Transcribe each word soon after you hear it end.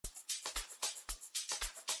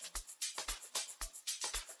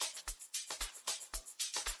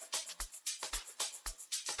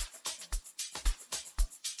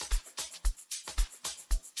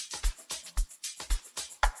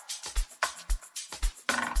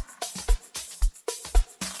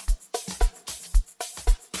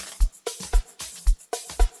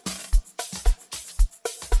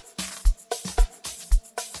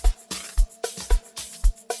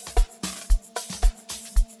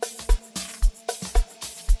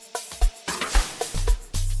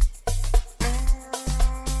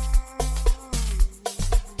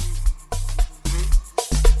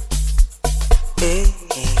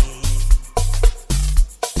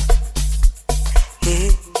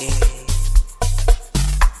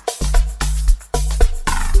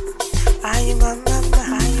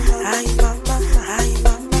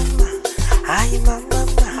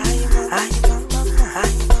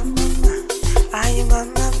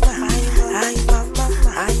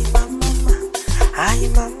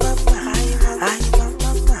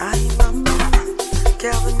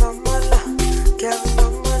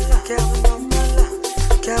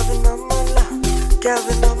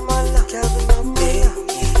Kevin on my love, Kevin on my love,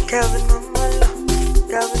 Kevin on my love,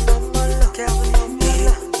 Kevin on my love, Kevin on my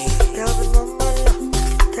love, Kevin on my love,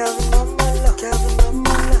 Kevin on my love, Kevin on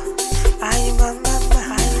my love. Ay mama,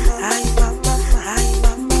 ay mama, ay mama, ay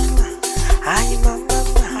mama, ay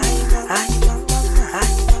mama, ay mama,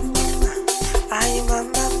 ay mama, ay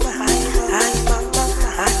mama, ay mama, ay mama,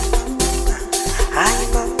 ay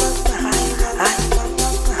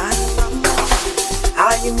mama,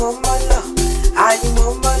 I am on my love, I am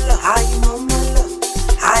on my love, I am on my love,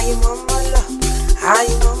 I am on my love, I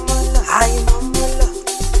am on my love, I am on my love,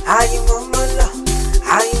 I am on my love,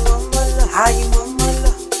 I am on my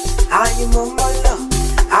love, I am on my love,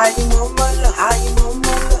 I am on my love, I am on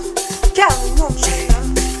my love. Kevin on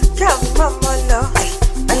my love,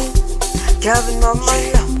 Kevin on my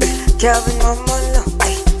love, Kevin on my love,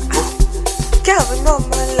 Kevin on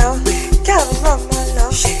my love, Kevin on my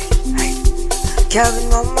love,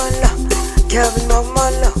 Kevin on my love, Kevin on my love. Kevin on my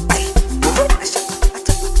love.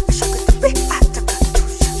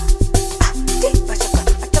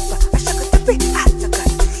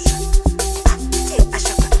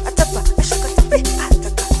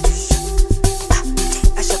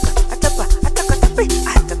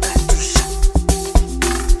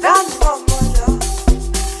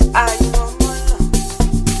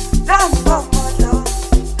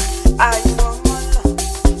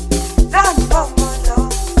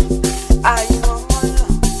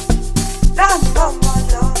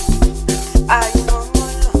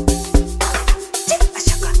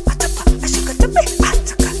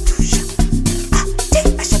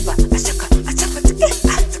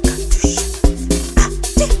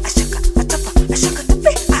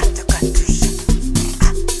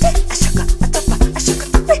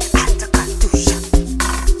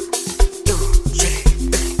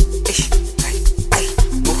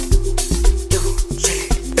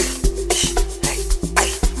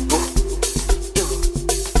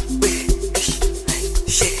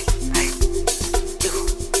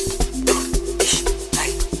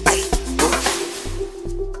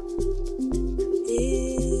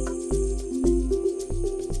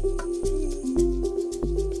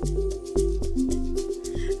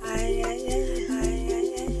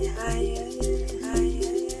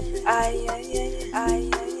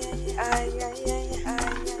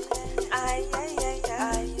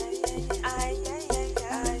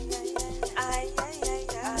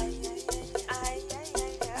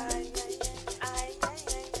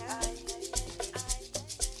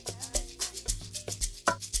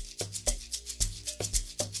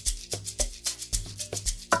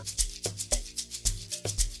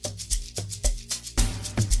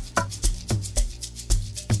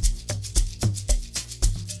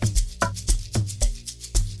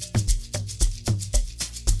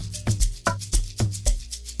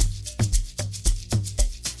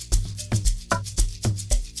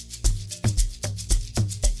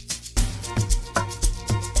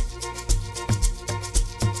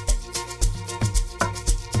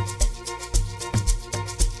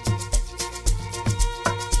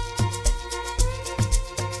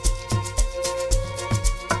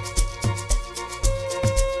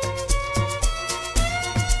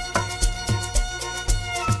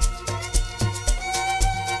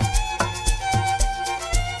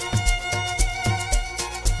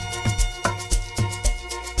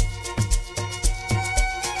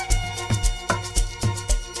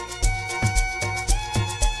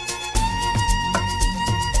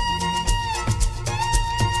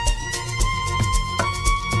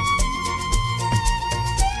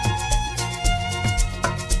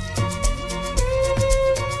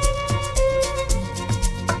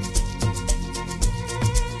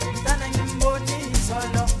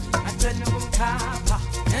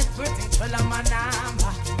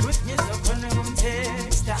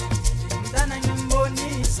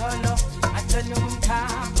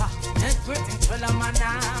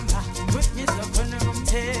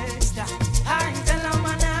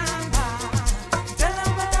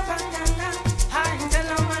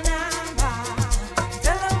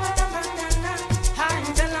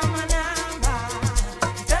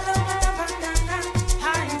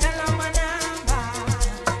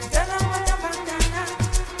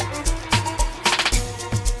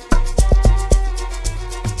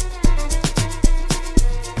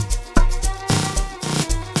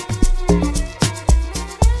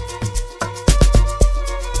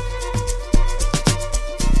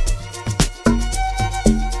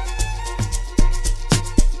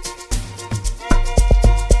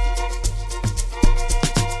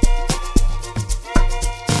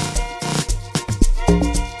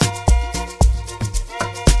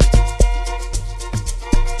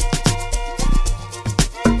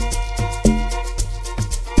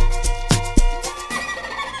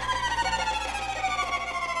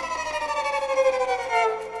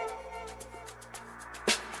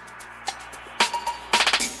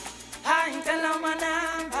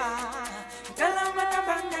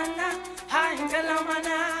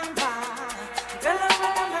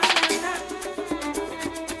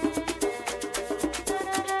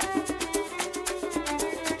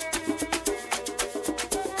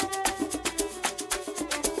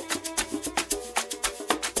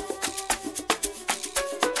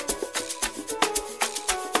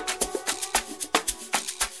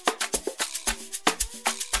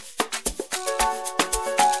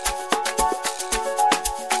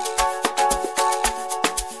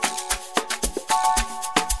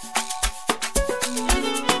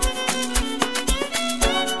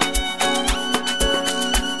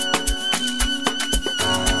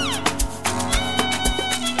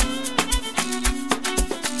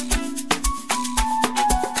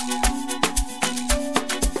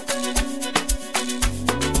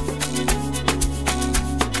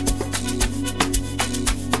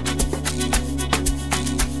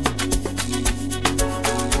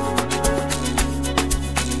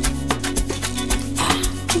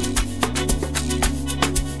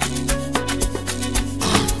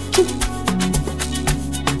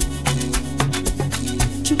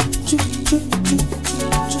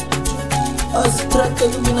 Trata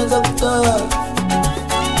de mina doctor.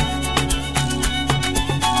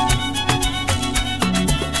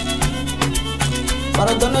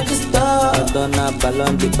 Maradona que está Maradona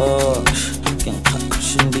balón de or Quem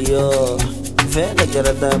cachin de or Vela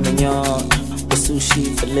garada mignon O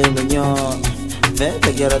sushi filet mignon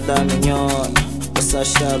Vela garada mignon O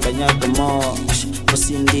sasha banyak mosh O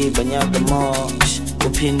cindy banyak mosh O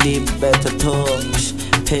pindi beta tosh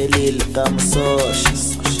Peli lekam sosh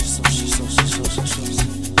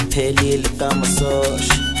Peli lekam sosh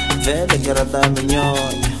Vela garada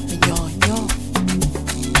mignon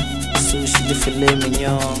Sushi de filet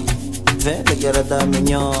mignon Vela garada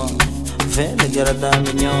mignon Vela garada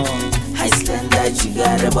mignon Iceland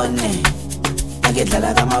chigare bonne Age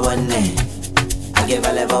tala kama bonne Age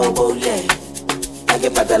vale va ubole Age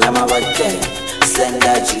patala ma botte Iceland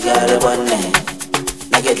chigare bonne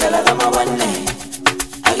Age tala kama bonne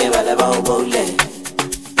Age vale va ubole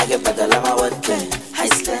Age patala ma botte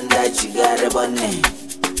Iceland chigare bonne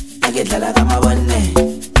Age tala kama bonne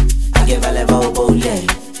Age vale va ubole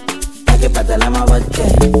Age patala ma botte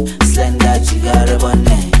Slender chigare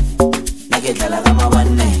bonne Age tala kama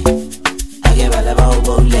bonne Age vale va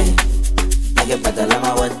ubole Age patala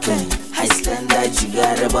ma botte Slender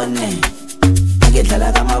chigare bonne Age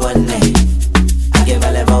tala kama bonne Age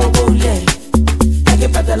vale va ubole Age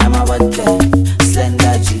patala ma botte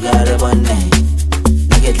Slender chigare bonne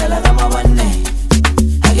Age tala kama bonne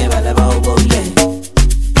Age vale va ubole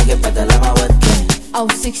Age patala ma botte Au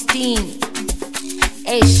 16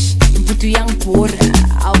 Eish, butu yang pura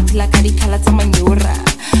Au klaka di kala tamanyura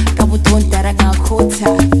Kabuton tara nga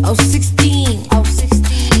kota Au 16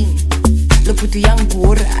 Lo butu yang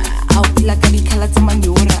pura Au klaka di kala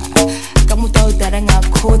tamanyura Kabuton tara nga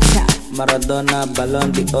kota Maradona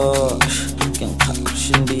balón de or Quem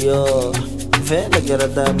cachin de or Vela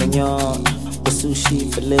garada mignon O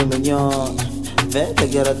sushi filet mignon Vela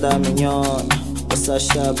garada mignon O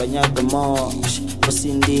sasha banyak mosh O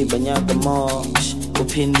cindy banyak mosh O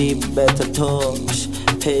pindi beta tosh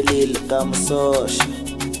Peli lekam sosh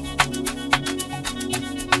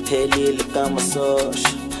Peli lekam sosh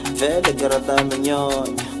Vela garada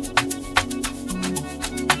mignon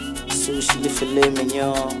Sushi de filet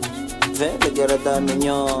mignon Vela garada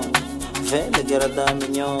mignon Vela garada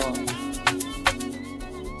mignon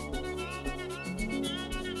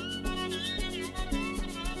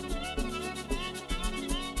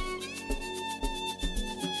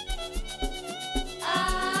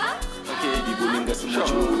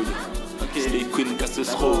Stay queen ka se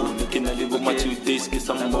schone Ke na le bo ma 2 days ke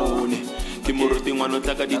sa mmone Ke moruti ngwana o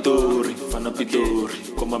tla ka ditori Fana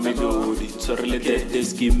pitori Koma melodi Tshwere le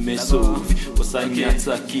dedes ke me sofi O sa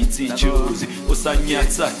nyatsa kitsi juicy O sa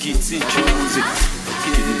nyatsa kitsi juicy Ke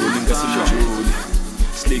di bolinga se mojole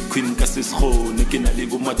Stay queen ka se schone Ke na le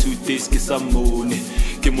bo ma 2 days ke sa mmone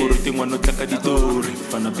Ke moruti ngwana o tla ka ditori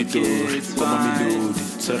Fana pitori Koma melodi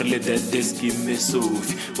Tshwere le dedes ke me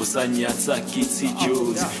sofi O sa nyatsa kitsi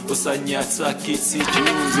juicy O sa nyatsa kitsi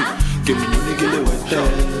juicy Ke mmone ke le wete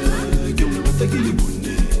Ke le wete ke le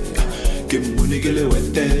bonne Ke mmone ke le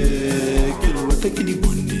wete Ke le wete ke le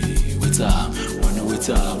bonne Weta Wana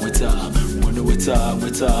weta weta Wana weta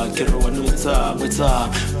weta Kero wana weta weta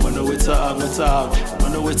Wana weta weta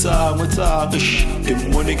Wana weta weta Ke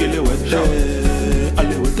mmone ke le wete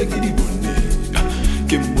Ale wete ke le bonne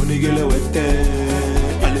Ke mmone ke le wete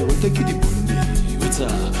Ale wete ke le bonne Weta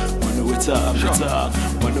Wana weta weta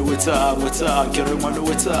Wana weta weta Kero wana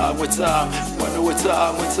weta weta Wana weta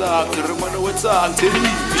weta Kero wana weta Tell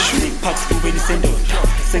me Shuri packs to when you send on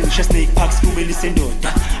sengisho snake park skubeni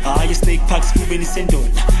sendoda hayi snake park skubeni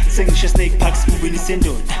sendoda sengisho snake park skubeni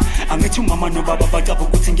sendoda angithi umama nobaba bacapha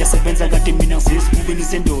ukuthi ngiyasebenza kade mina ngiseskubeni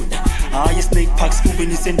sendoda hayi snake park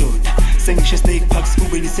skubeni sendoda sengisho snake park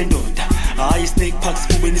skubeni sendoda hayi snake park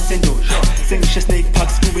skubeni sendoda sengisho snake park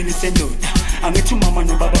skubeni sendoda angithi umama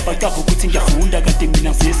nobaba bacapha ukuthi ngiyafunda kade mina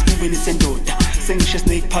ngiseskubeni sendoda sengisho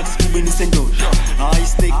snake park skubeni sendoda hayi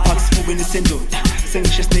snake park skubeni sendoda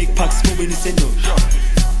sengisho snake park skubeni sendoda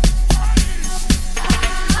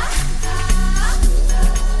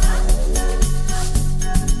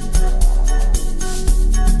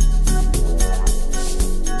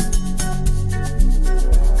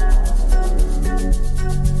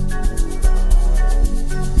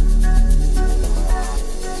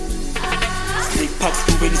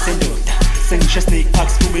sengisho snake park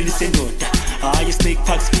skubeni sendoda hayi snake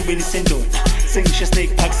park skubeni sendoda sengisho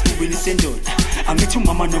snake park skubeni sendoda angithi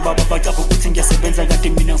umama nobaba bacapha ukuthi ngiyasebenza kade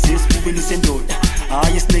mina ngiseskubeni sendoda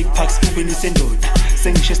hayi snake park skubeni sendoda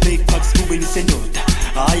sengisho snake park skubeni sendoda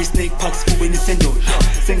hayi snake park skubeni sendoda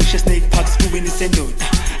sengisho snake park skubeni sendoda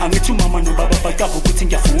angithi umama nobaba bacapha ukuthi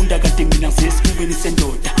ngiyafunda kade mina ngiseskubeni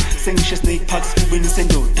sendoda sengisho snake park skubeni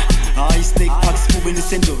sendoda hayi snake park skubeni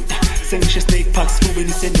sendoda sengisho snake park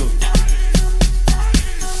skubeni sendoda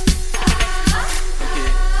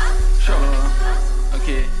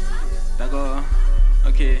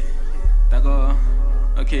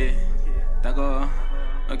Okay, Dago,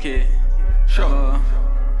 okay, sure,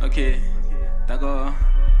 okay, Dago,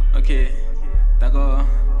 okay, Dago,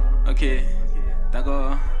 okay,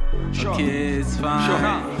 Dago, sure, okay, it's fine. Sure.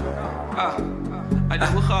 I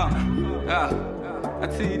don't know. I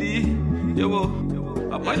see the, yo,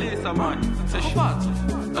 a police man, say shit,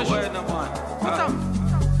 away na man, what's up?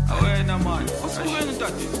 Away na man, what's going on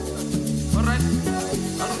that? Alright,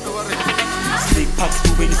 I don't know what snake park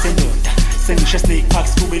skubeni sendoda sengisho snake park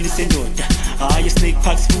skubeni sendoda hayi snake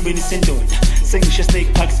park skubeni sendoda sengisho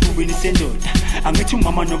snake park skubeni sendoda angithi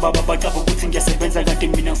umama nobaba bacapha ukuthi ngiyasebenza kade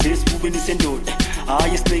mina ngiseskubeni sendoda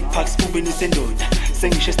hayi snake park skubeni sendoda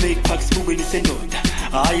sengisho snake park skubeni sendoda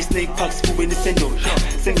hayi snake park skubeni sendoda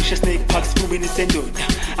sengisho snake park skubeni sendoda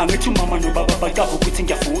angithi umama nobaba bacapha ukuthi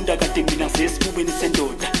ngiyafunda kade mina ngiseskubeni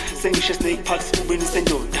sendoda sengisho snake park skubeni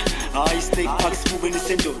sendoda hayi snake park skubeni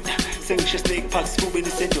sendoda sengisho snake park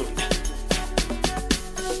skubeni sendoda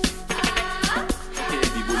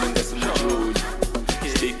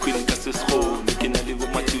Stay queen kasi school kinalivo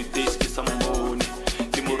ma 2 days kisa money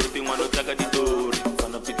kimuruti ngwano taka di dori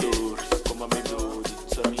fana pitori koma melody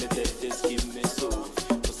sorry let this give me so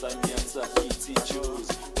usanyatsa kitsi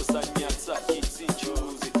choose usanyatsa kitsi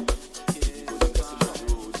choose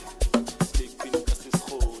stay queen kasi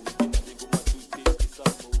school kinalivo ma 2 days kisa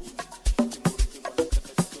money kimuruti ngwano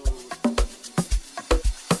taka di dori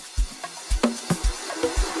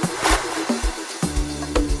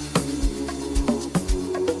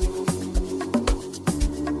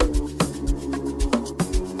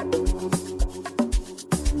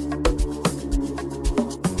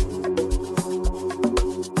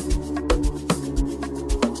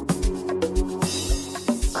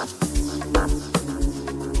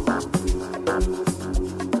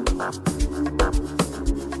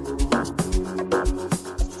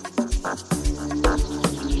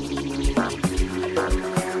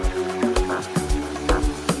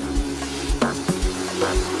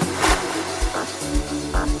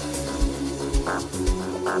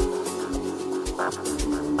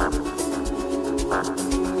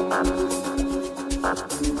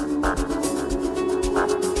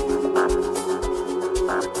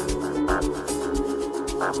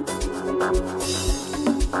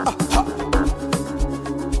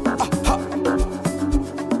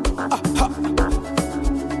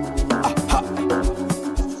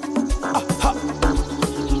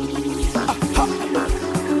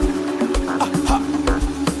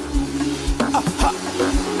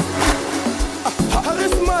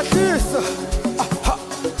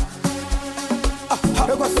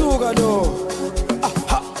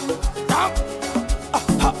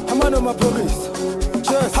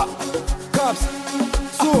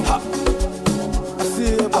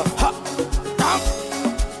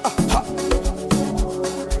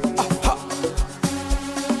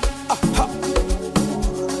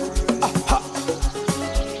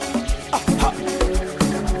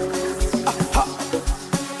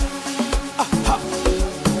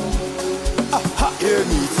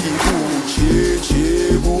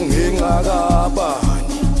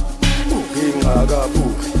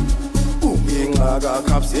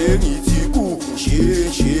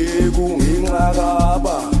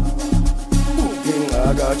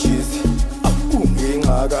Ungingaka chizi,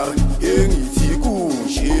 ungingaka yengithi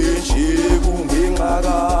kunje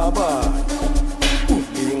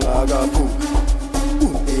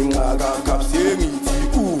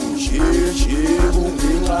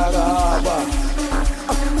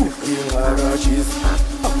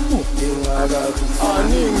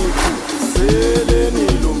Seleni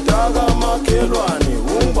lumtaka makhelwane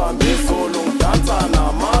ungibambe isolo ngidansa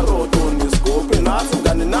namarodo nesikope nathi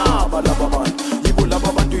mngani naba laba bantu yibo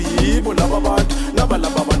laba bantu yibo laba bantu naba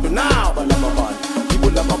laba bantu naba laba bantu yibo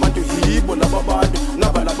laba bantu yibo laba bantu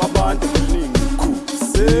naba laba bantu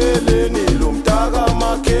seleni lumtaka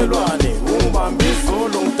makhelwane ungibambe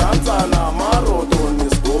isolo ngidansa namarodo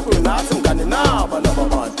nesikope nathi mngani naba laba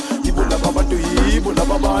bantu yibo laba bantu yibo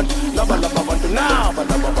laba bantu naba laba bantu naba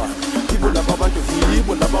laba bantu yibo laba bantu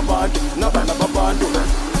yibo laba bantu naba laba bantu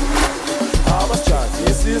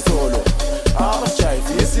abasijayivisa izolo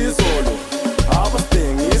abasijayivisa izolo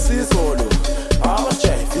abasithengisa izolo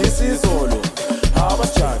abasijayivisa izolo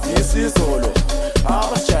abasijayivisa izolo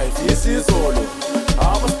abasijayivisa izolo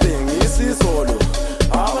abasithengisa izolo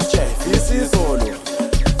abasijayivisa izolo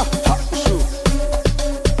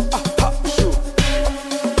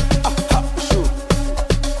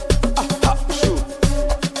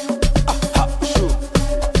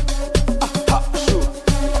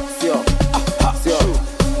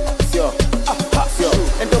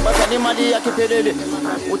yakiphelele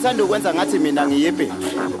uthanda ukwenza ngathi mina ngiyibhe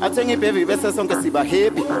athenga ibhevi bese sonke siba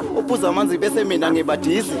happy uphuza amanzi bese mina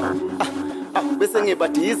ngibadizi bese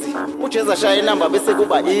ngibadizi ujeza shaya inamba bese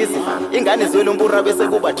kuba easy ingane zwele umpura bese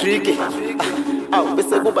kuba tricky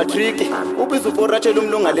bese kuba tricky ubiza uboratshela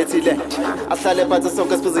umlunga lethile ahlale phansi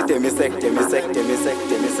sonke sifuze demisek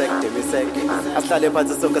ahlale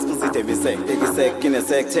phansi sonke sifuze demisek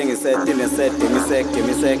kinesek thengisek dinesek demisek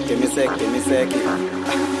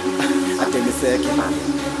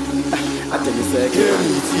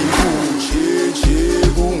ngithi kunje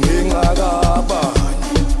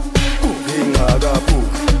kungengakabani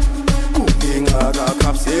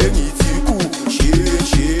kungengakaphi sengithi kunje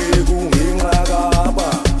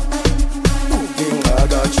kungengakabani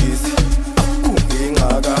kungengakajisi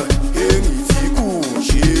kungengaka engithi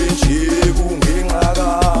kunje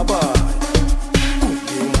kungengakabani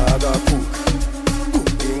kungengakaphi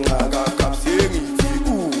kungengakaphi sengithi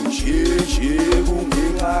kunje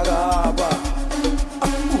kungengakabani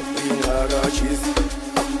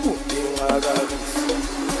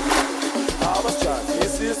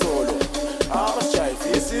abasijayivisa izolo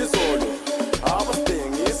abasijayivisa izolo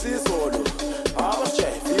abasithengisa izolo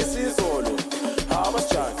abasijayivisa izolo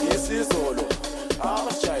abasijayivisa izolo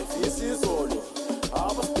abasijayivisa izolo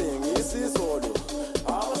abasithengisa izolo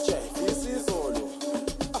abasijayivisa izolo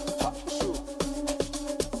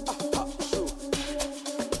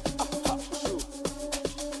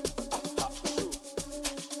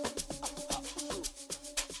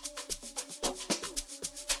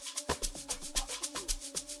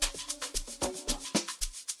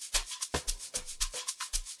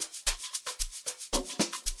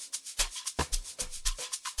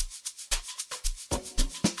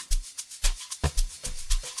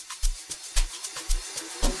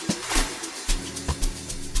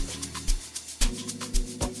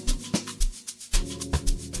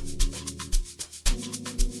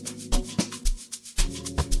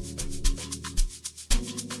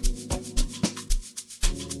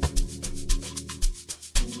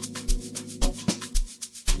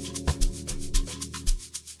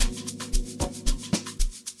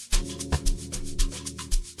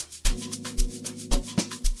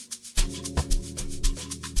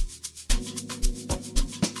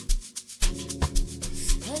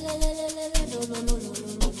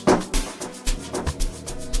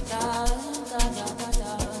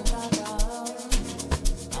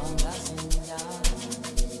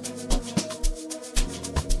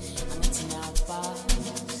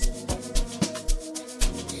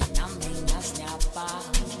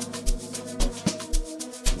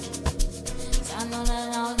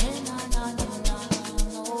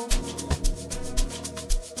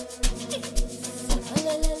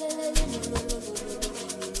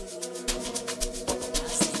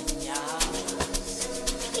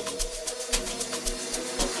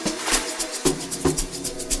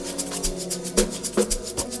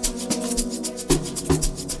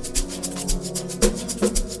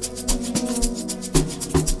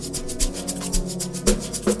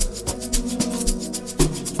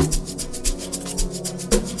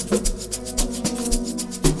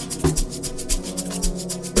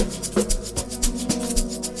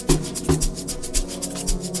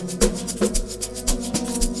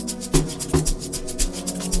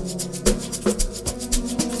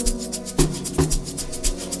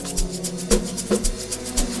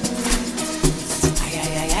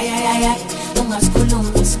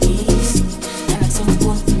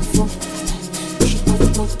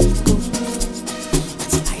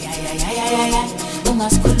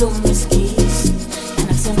Ungaskhulumi iskisi,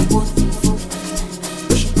 anak sengibothu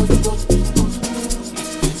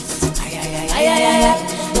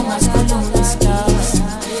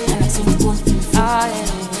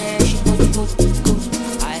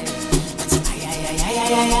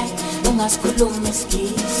Ungaskhuluma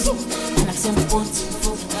isigisi anakusempunzi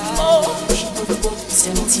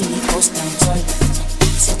Seventeen post and toy,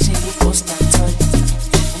 Saturday post and toy,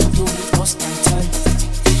 and do me post and toy,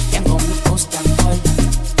 and go me post and toy.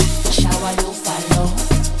 Shower you follow,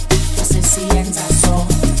 Sissy and so,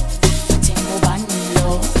 Tingo Banilo,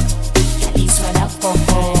 at least what up for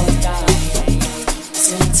Hoda.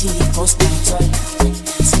 17 post and toy,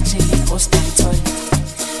 Saturday post and toy,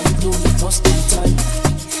 and do me post and toy,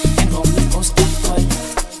 and go me post and toy.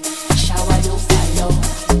 Shower you follow.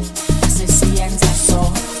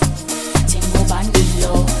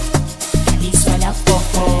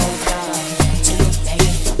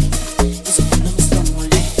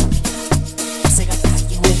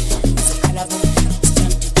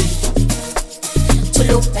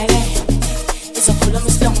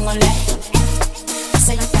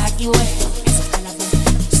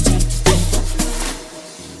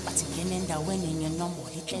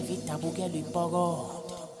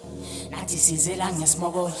 Sizela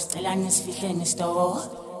ngesmoko, sicela nisifihle nesitoko.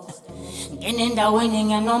 Ngene endaweni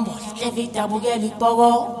ngiyanombolo, ihlevita bukela ibhoko.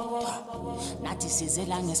 Nathi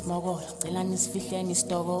sizela ngesmoko, sicela nisifihle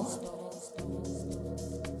nesitoko.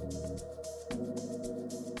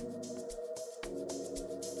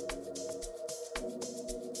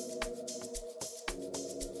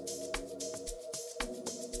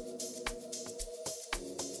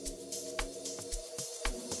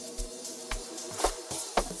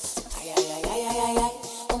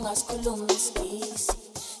 Ungaskhuluma isigisi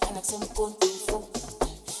anakusempunzi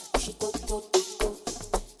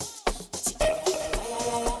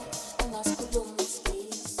ungaskhuluma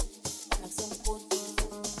isigisi anakusempunzi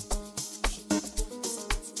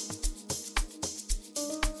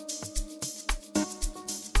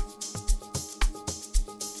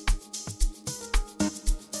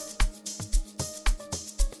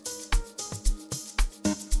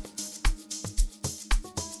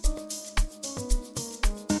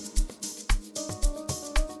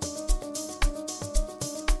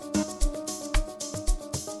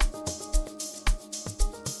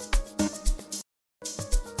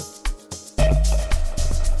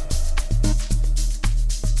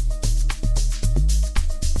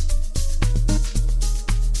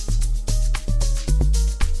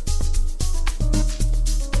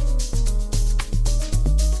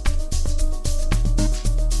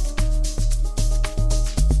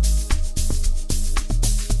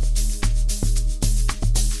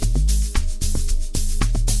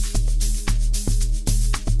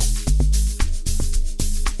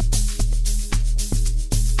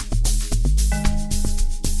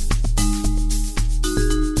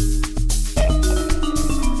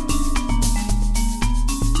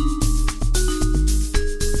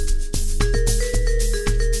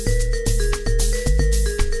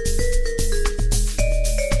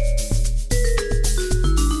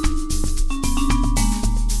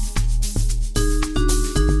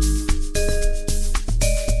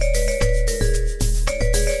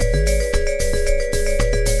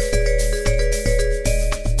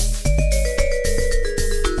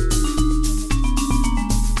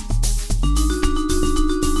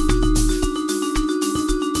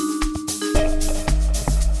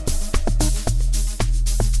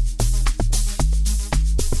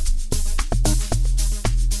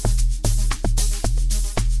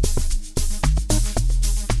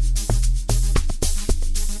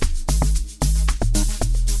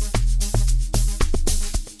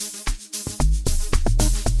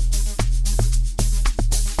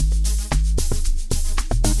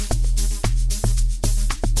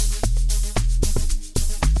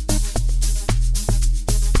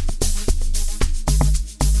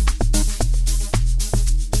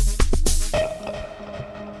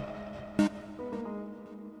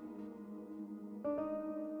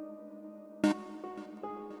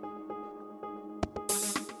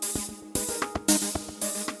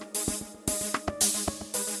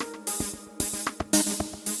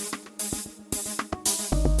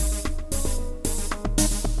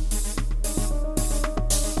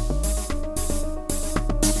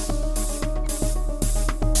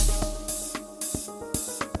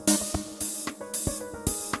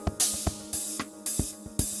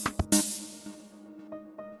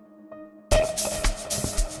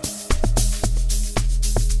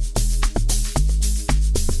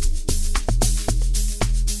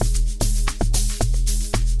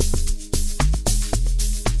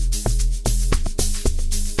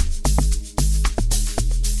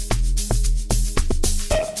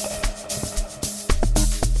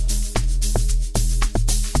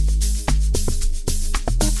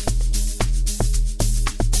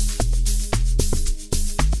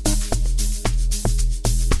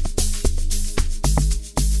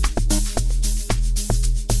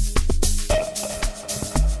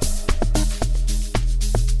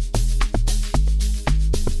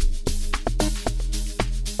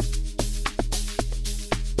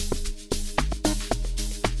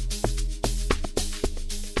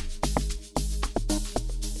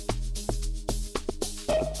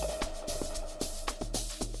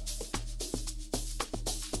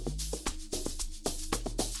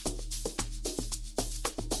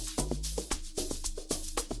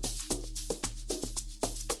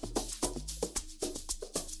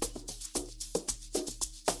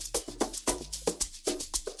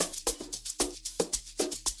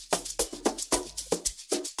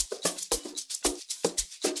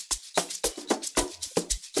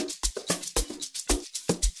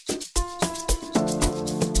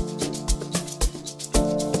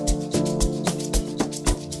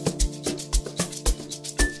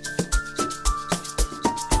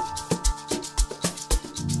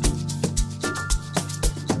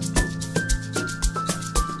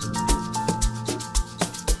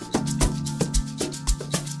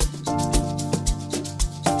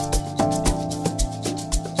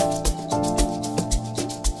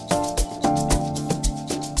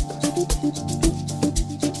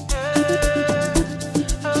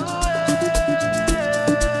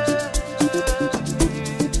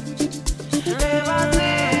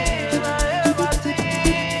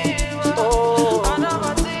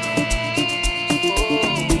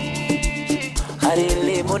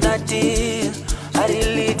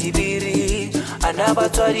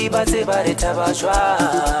Batswadi ba tse ba re thaba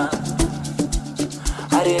jwang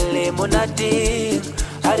a re le monate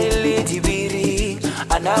a re le dibiri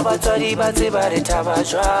ana batswadi ba tse ba re thaba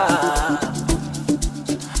jwang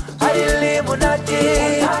a re le monate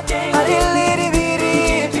a re le dibiri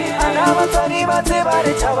ana batswadi ba tse ba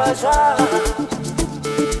re thaba jwang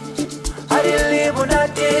a re le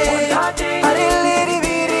monate a re le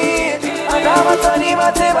dibiri ana batswadi ba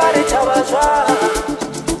tse ba re thaba jwang.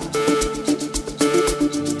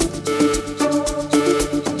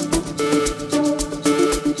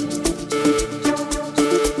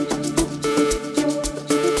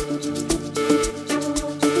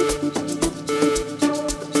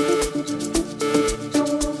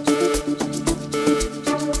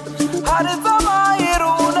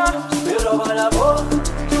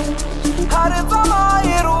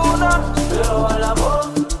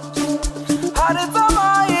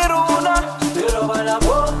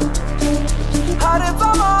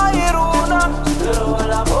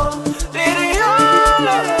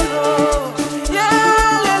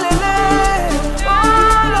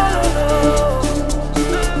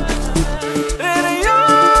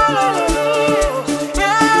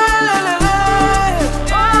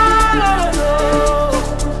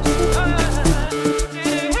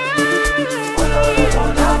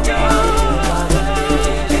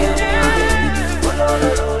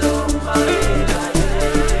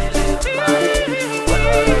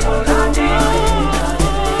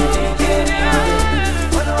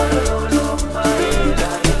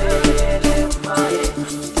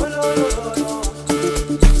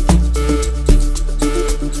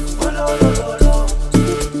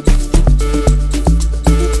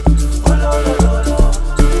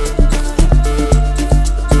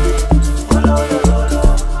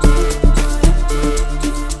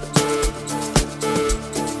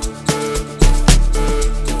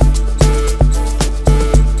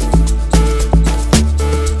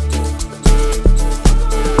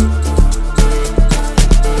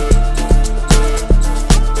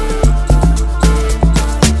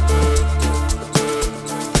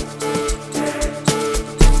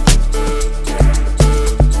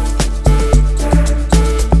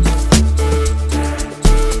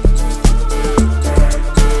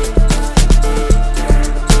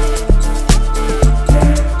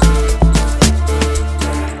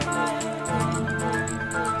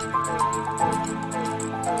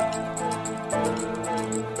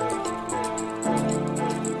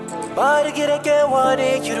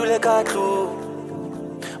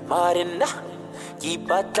 Marina,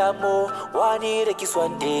 Kibatamo, Wani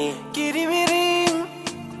Rekiswande, Kiribiring,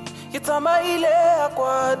 Kitama ile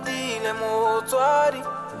akwatile Mutuari,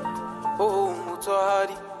 oh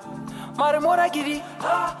Mutuari, Marimora Giri,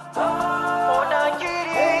 Mona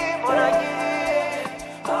Giri, Mona Giri,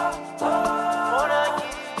 Mona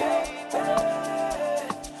Giri.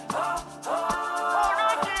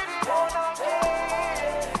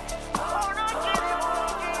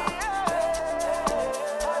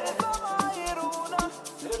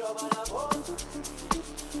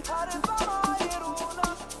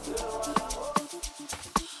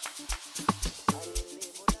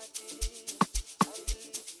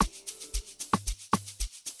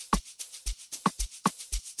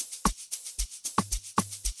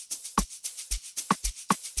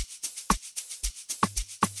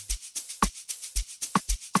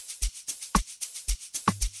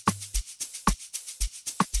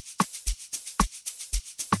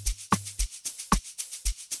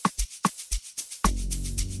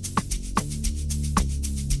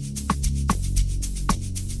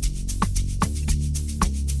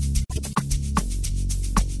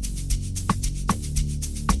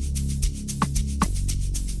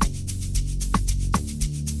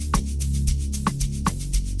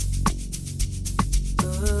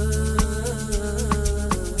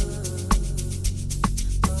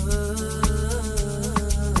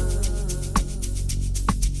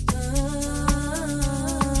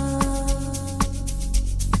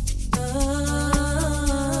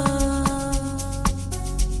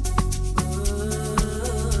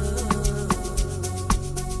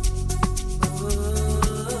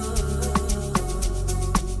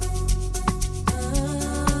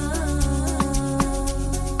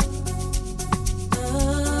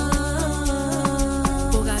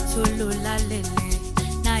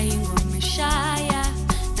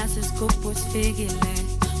 isigubhu sifikile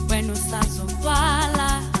wena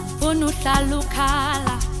usazobala funa uhlala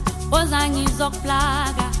ukhala boza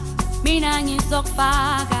ngizokuplaga mina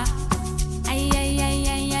ngizokufaka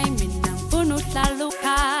ay mina funa uhlala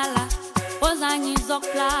ukhala boza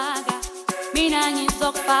ngizokuplaga mina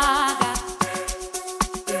ngizokufaka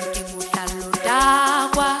inkimuhlala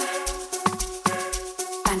udakwa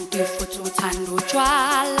kanti futhi uthanda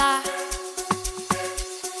utshwala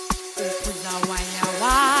uphuza waya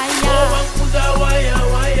uphuza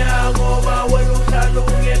waya ngoba wena uhlala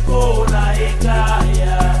ungekho la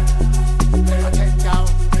ekhaya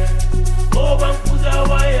ngoba uphuza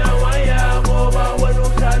waya ngoba wena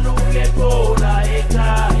uhlala ungekho la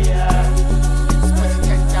ekhaya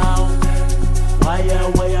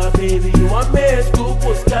waya baby wame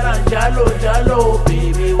skupho sikala njalo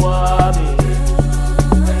baby wami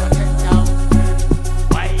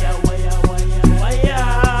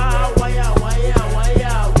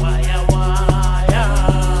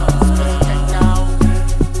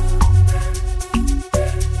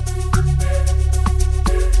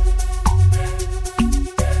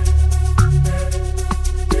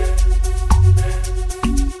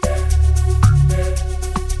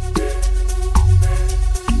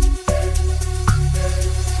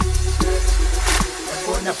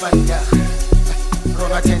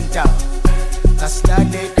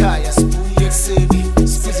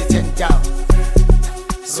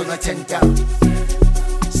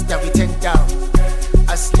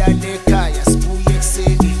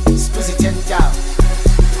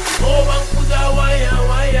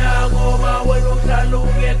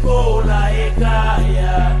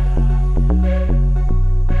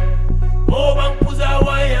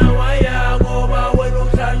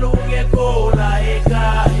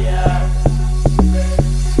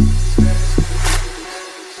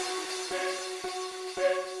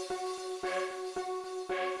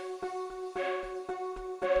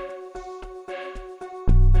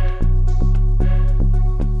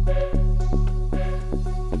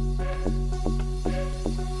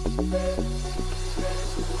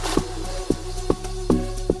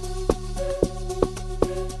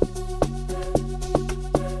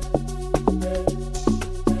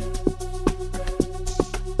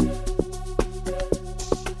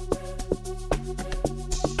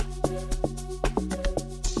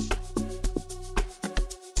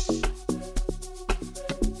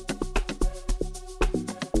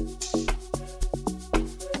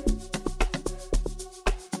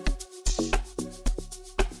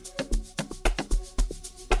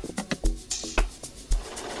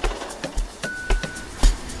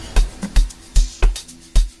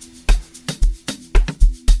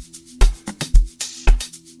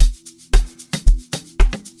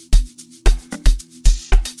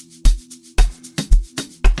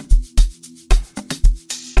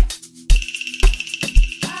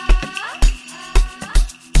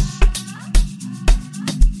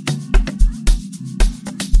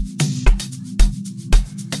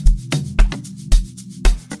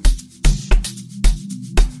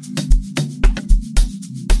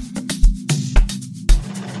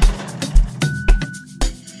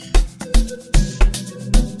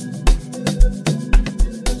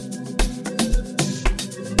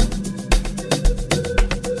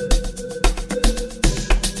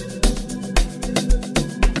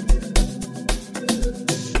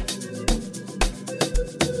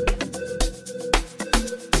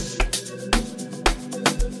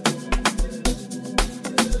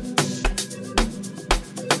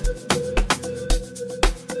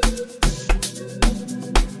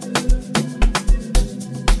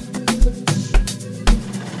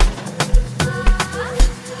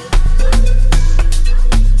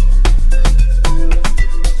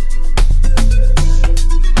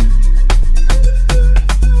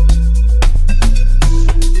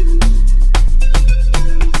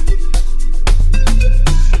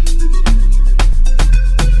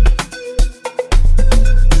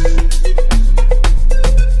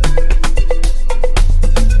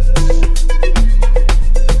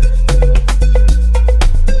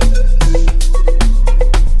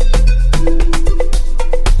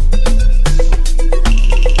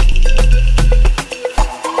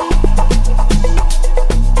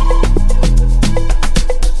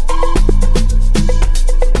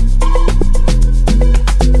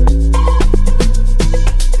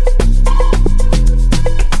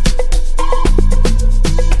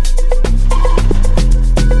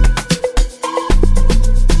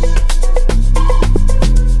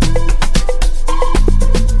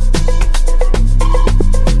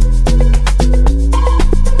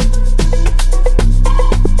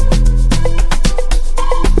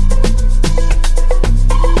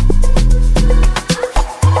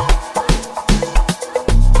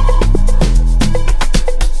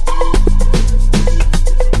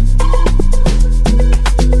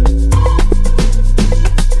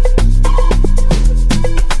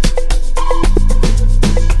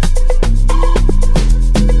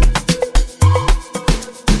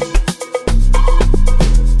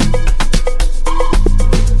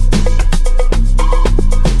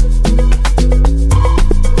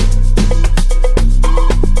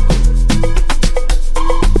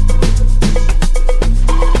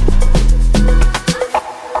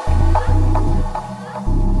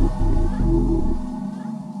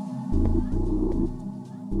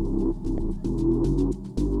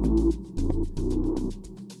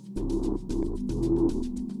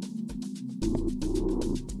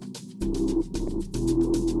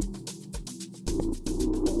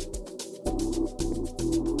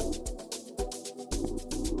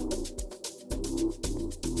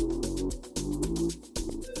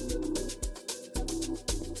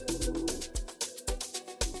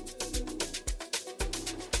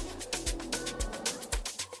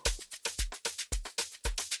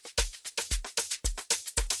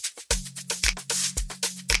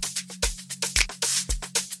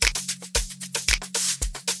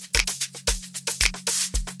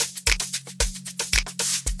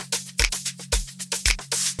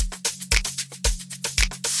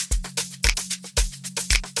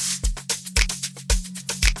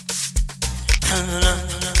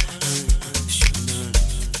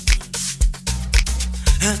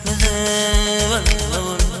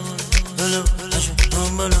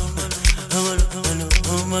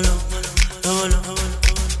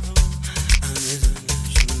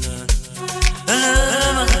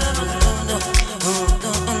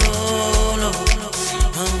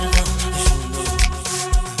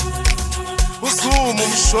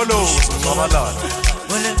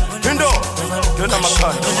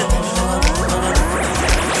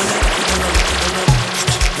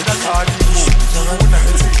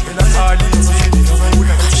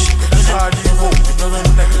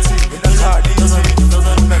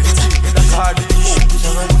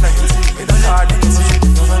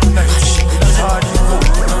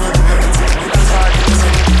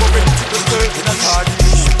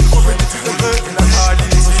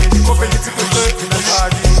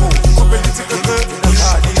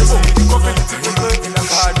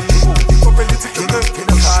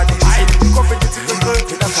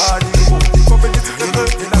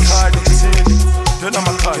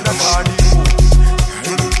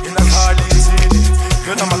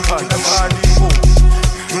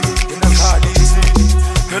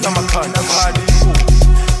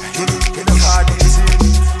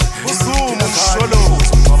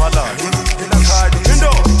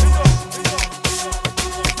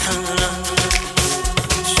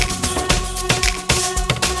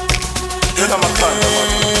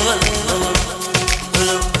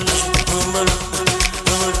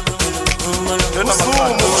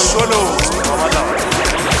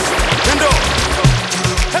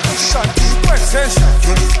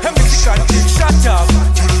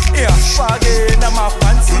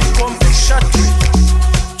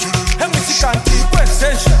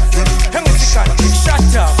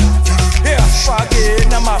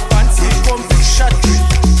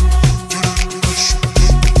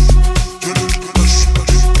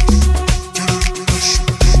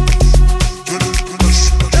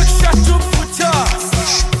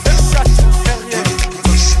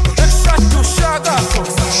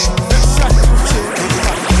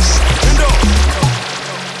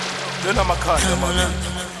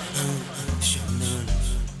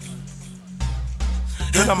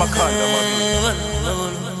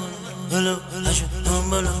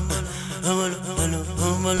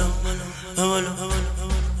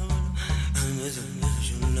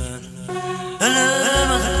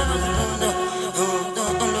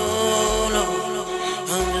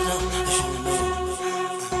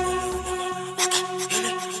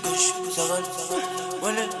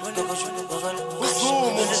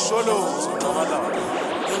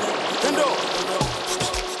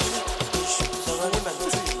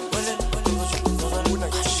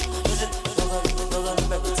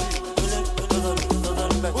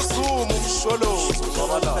Solo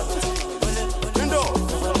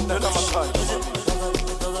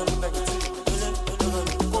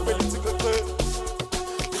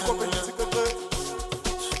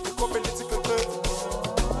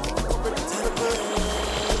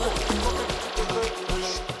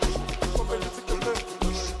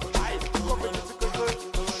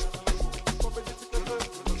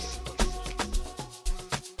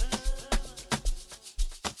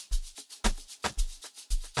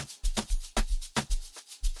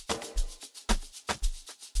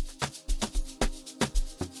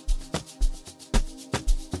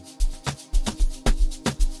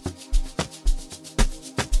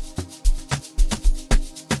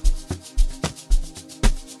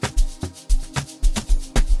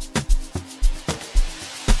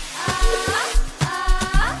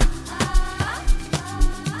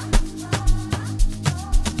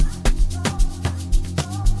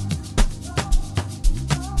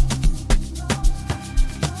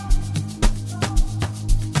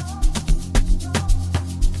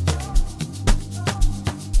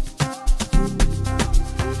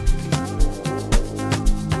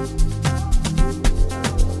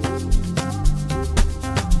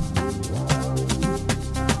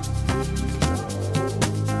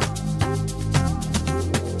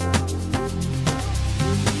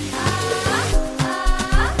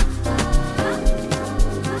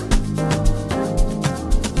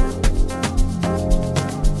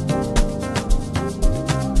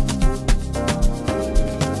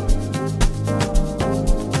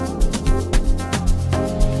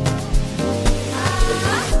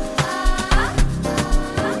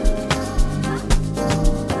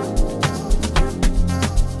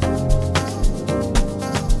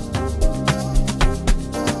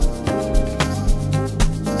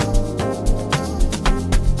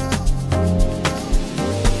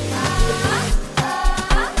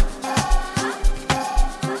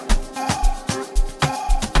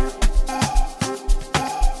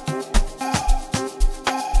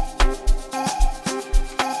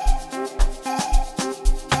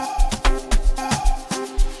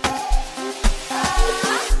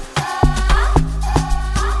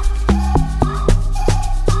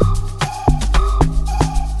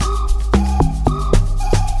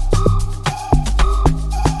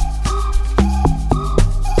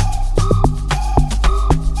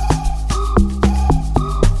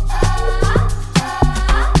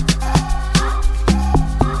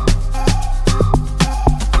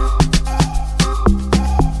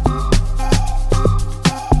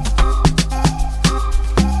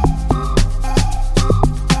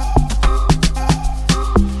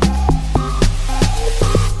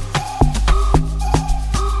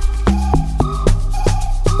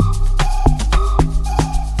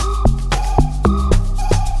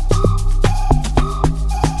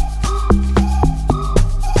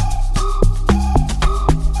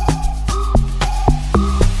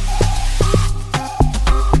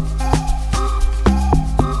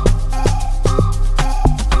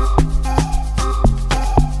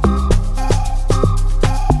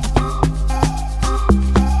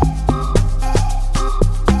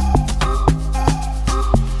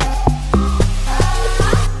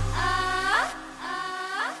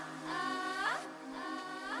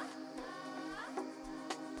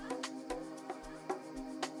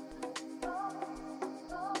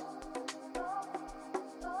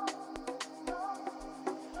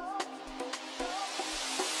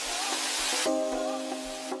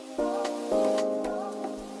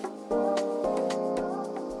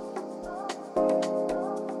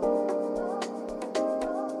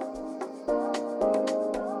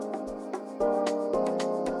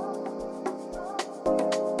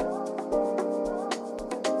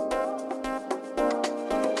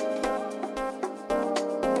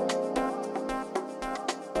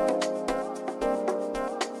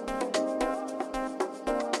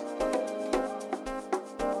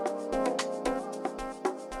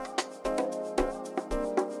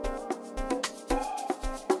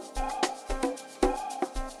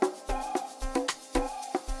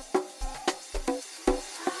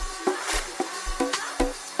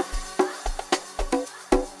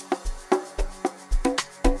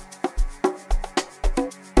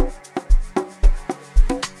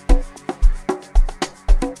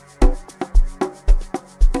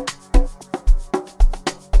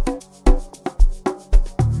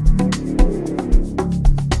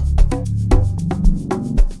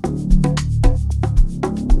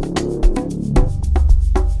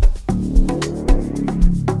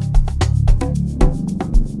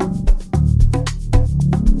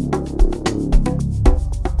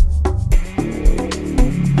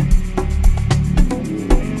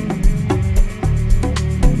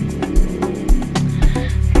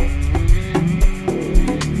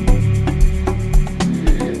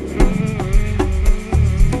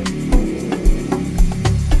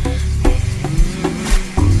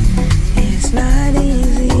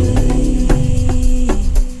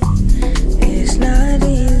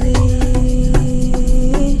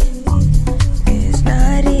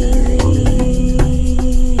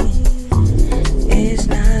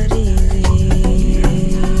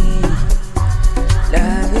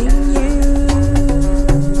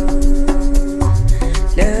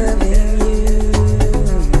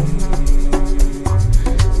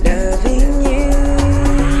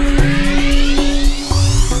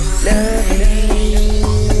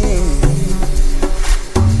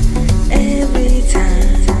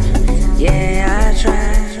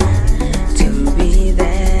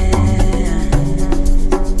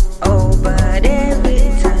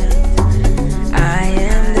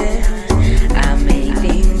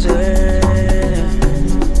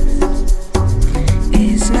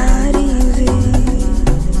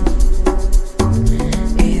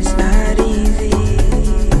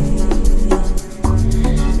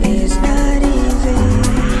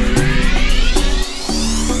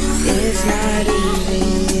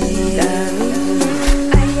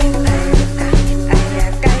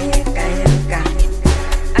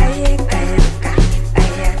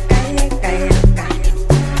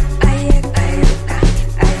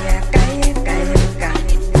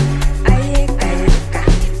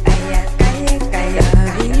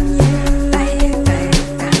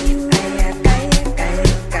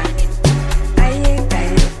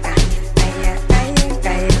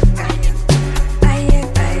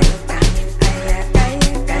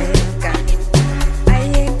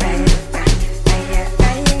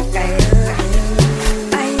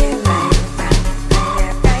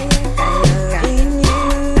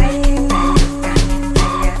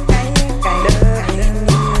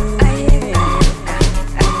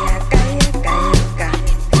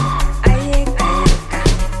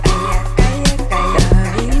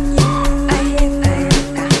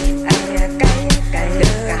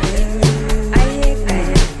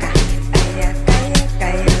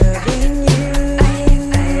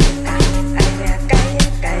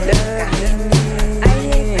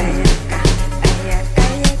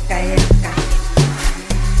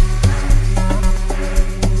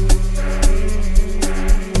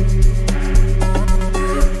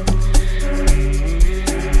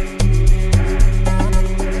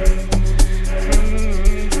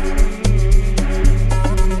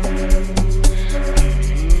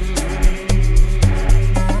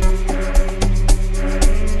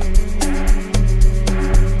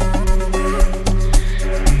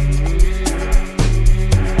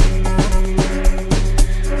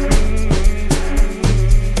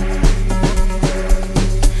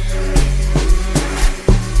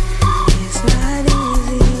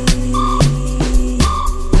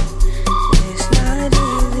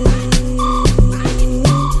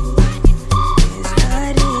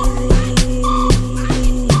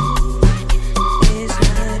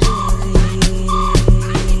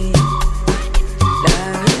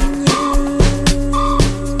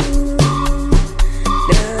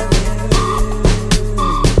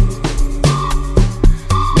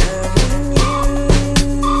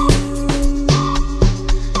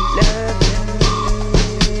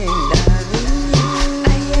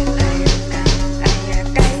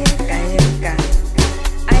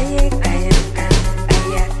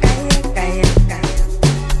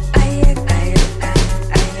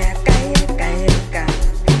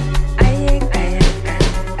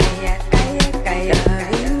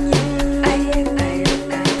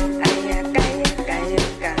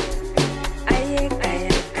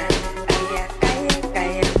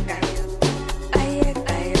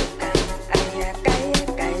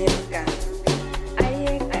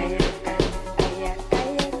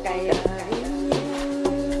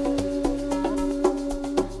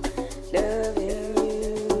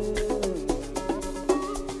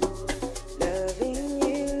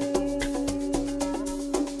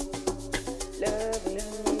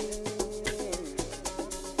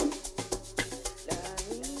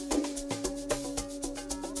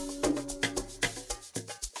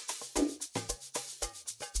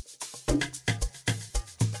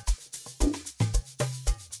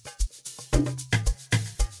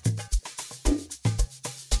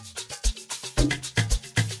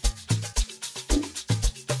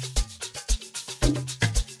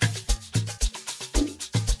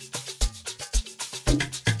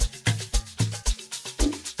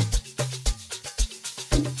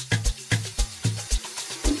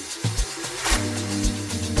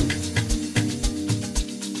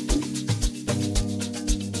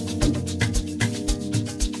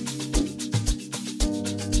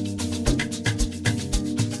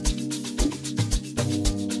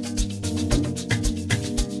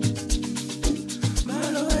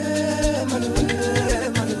Manuel.